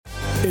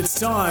It's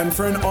time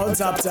for an odds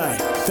update.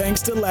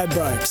 Thanks to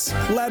Ladbrokes.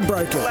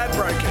 Ladbroker.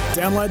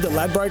 Download the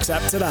Ladbrokes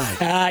app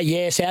today.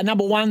 Yes, our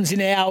number ones in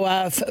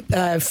our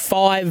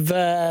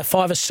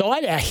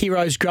five-a-side, our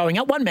heroes growing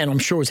up. One man, I'm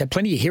sure, has had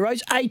plenty of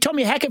heroes. Hey,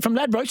 Tommy Hackett from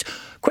Ladbrokes.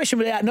 Question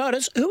without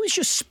notice. Who is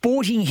your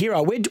sporting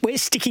hero? We're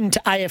sticking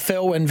to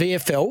AFL and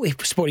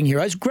VFL, sporting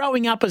heroes.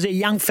 Growing up as a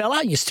young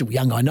fella, you're still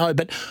young, I know,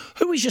 but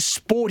who is your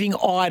sporting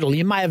idol?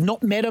 You may have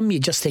not met him, you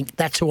just think,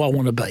 that's who I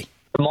want to be.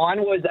 Mine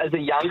was, as a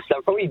youngster,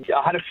 I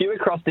had a few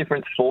across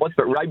different sports,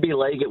 but rugby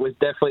league, it was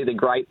definitely the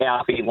great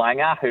Alfie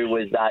Langer, who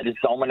was just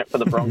dominant for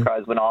the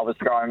Broncos when I was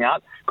growing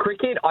up.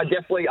 Cricket, I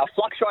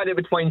fluctuated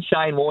between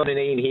Shane Warne and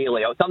Ian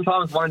Healy. I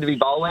sometimes wanted to be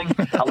bowling,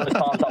 a lot of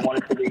times I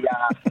wanted to be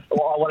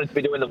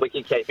doing the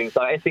wicket keeping.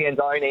 So SEN's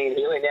own Ian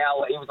Healy,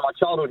 now he was my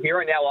childhood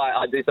hero. Now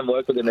I do some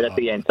work with him at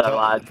SEN,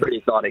 so it's pretty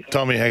exciting.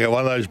 Tommy Hackett,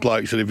 one of those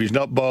blokes that if he's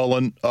not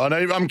bowling,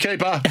 I'm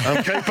keeper.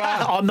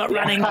 I'm not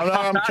running.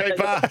 I'm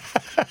keeper.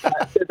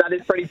 That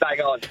is pretty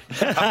bang on.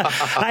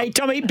 Hey,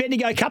 Tommy,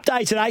 Bendigo Cup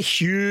Day today,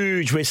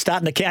 huge. We're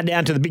starting to count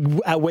down to the big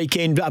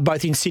weekend,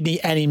 both in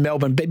Sydney and in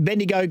Melbourne.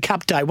 Bendigo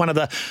Cup Day, one of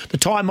the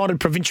time-honoured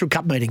provincial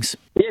cup meetings.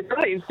 Yeah, it's a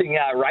really interesting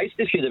race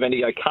this year, the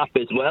Bendigo Cup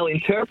as well.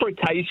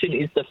 Interpretation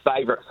is the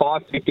favourite,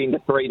 $5.15 to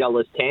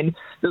 $3.10.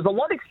 There's a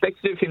lot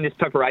expected of him this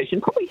preparation.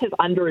 Probably has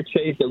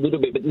underachieved a little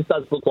bit, but this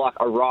does look like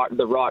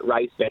the right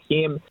race for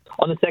him.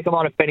 On the second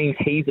line of bettings,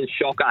 he's a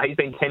shocker. He's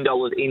been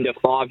 $10 into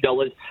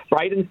 $5.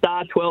 Braden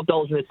Star,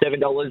 $12 into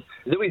 $7.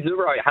 Zui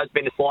Zuro has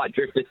been a slight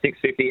drift to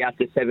 $6.50 out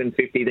to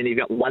 $7.50. Then you've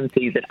got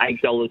Lunsies at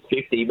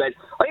 $8.50. But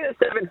I think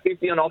the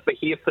 $7.50 on offer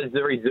here for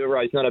Zuri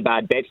Zuro is not a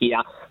bad bet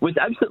here. Was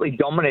absolutely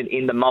dominant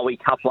in the Moe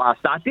Cup last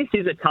start. This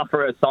is a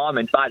tougher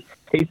assignment, but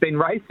he's been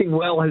racing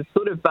well, has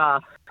sort of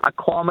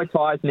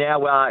acclimatised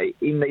now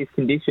in these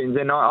conditions.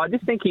 And I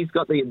just think he's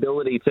got the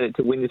ability to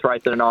win this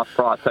race at a nice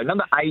price. So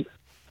number 8,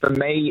 for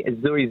me,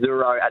 Zui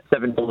Zuro at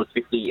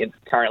 $7.50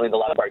 currently in the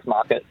Ladbrokes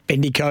market.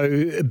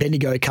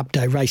 Bendigo Cup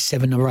Day, race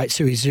 7 or 8,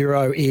 Zui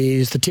Zuro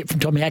is the tip from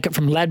Tommy Hackett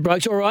from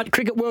Ladbrokes. All right,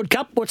 Cricket World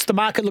Cup, what's the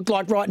market look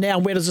like right now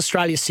and where does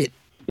Australia sit?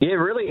 Yeah,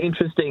 really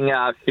interesting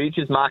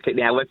futures market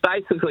now. We've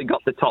basically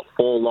got the top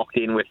 4 locked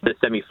in with the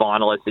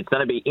semi-finalists. It's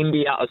going to be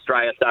India,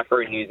 Australia, South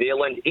Africa, and New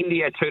Zealand.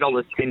 India,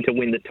 $2.10 to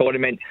win the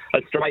tournament.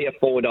 Australia,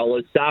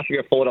 $4. South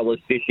Africa,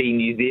 $4.50.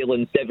 New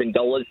Zealand,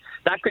 $7.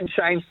 That could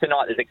change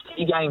tonight. There's a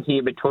key game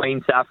here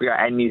between South Africa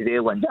and New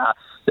Zealand.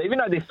 So even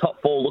though this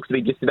top 4 looks to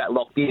be just about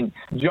locked in,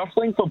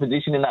 jostling for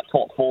position in that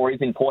top 4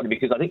 is important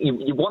because I think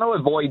you want to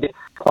avoid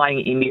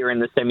playing India in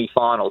the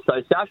semi-finals.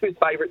 So South Africa's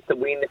favourites to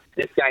win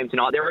this game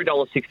tonight, they're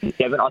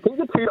 $1.67. I think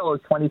the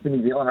 $2.20 for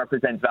New Zealand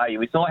represents value.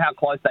 We saw how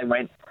close they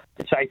went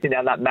to chasing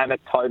down that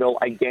mammoth total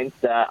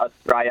against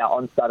Australia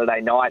on Saturday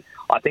night.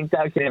 I think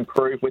they can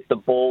improve with the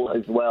ball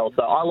as well.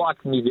 So I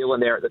like New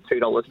Zealand there at the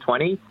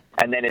 $2.20.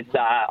 And then it's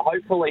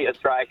hopefully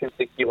Australia can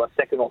secure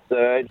second or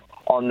third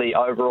on the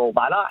overall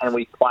ladder, and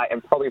we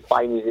probably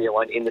play New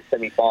Zealand in the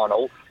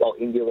semi-final while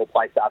India will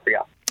play South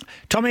Africa.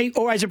 Tommy,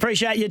 always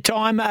appreciate your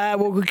time.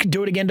 We'll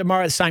do it again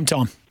tomorrow at the same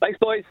time. Thanks,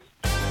 boys.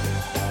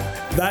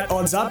 That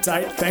odds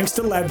update thanks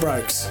to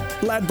Ladbrokes.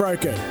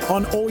 Ladbroker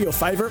on all your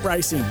favourite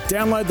racing.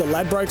 Download the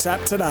Ladbrokes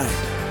app today.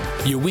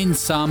 You win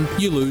some,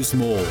 you lose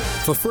more.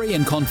 For free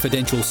and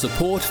confidential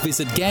support,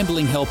 visit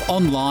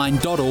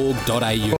gamblinghelponline.org.au.